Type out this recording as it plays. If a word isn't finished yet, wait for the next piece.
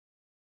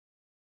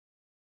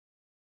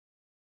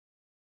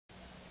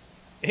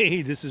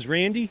Hey, this is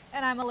Randy.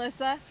 And I'm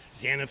Alyssa.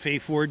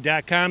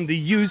 SantaFeFord.com, the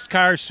used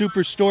car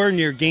superstore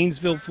near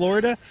Gainesville,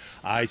 Florida.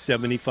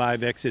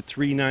 I-75 exit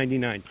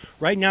 399.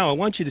 Right now, I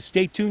want you to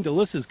stay tuned.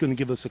 Alyssa's going to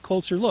give us a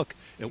closer look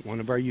at one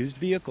of our used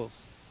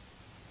vehicles.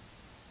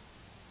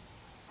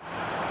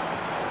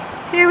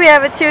 Here we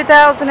have a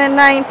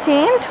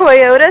 2019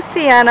 Toyota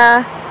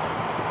Sienna.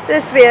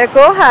 This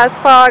vehicle has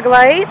fog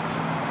lights,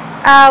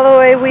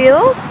 alloy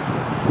wheels,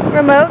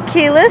 remote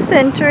keyless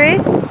entry,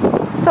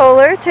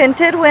 solar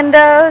tinted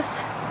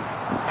windows,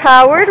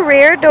 powered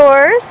rear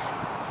doors,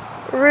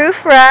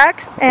 roof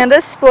racks, and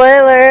a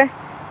spoiler.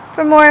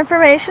 For more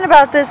information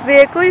about this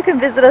vehicle, you can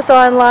visit us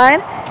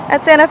online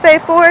at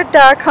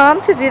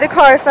SantaFeFord.com to view the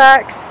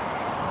Carfax.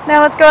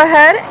 Now let's go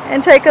ahead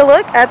and take a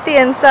look at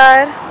the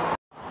inside.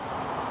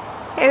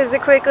 Here's a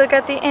quick look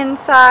at the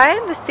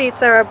inside. The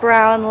seats are a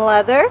brown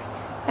leather,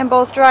 and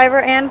both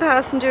driver and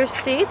passenger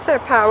seats are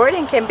powered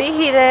and can be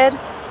heated.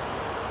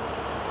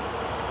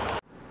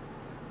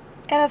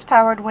 It has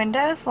powered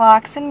windows,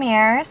 locks, and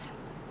mirrors.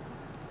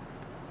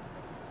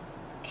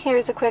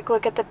 Here's a quick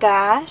look at the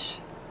dash.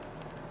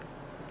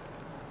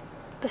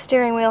 The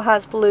steering wheel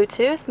has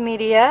Bluetooth,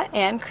 media,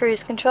 and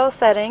cruise control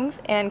settings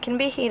and can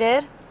be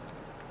heated.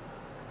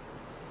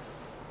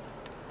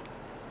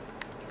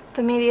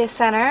 The media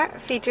center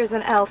features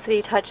an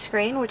LCD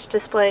touchscreen which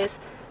displays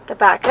the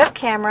backup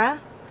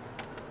camera.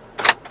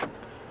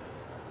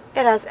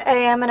 It has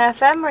AM and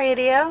FM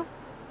radio,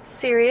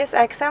 Sirius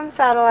XM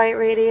satellite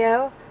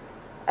radio,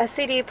 a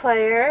CD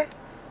player,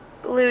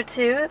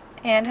 Bluetooth,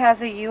 and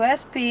has a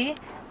USB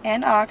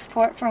and aux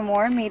port for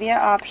more media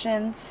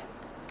options.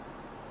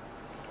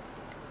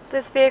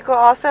 This vehicle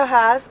also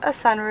has a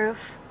sunroof.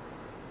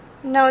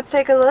 Now let's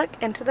take a look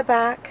into the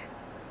back.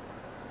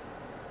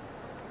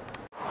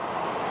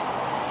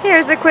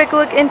 Here's a quick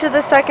look into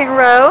the second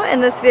row,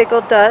 and this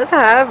vehicle does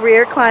have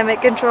rear climate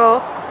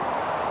control.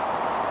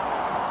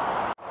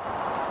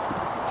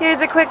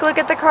 Here's a quick look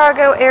at the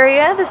cargo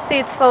area. The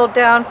seats fold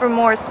down for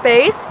more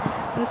space.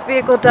 This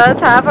vehicle does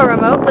have a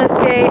remote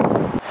liftgate.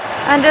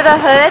 Under the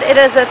hood, it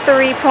is a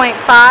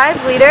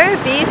 3.5-liter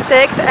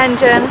V6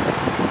 engine.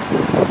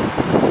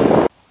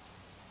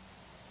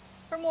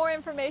 For more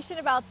information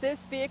about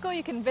this vehicle,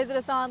 you can visit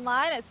us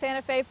online at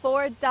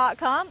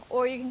SantaFeFord.com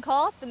or you can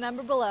call the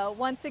number below.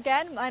 Once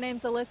again, my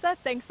name's Alyssa.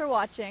 Thanks for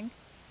watching.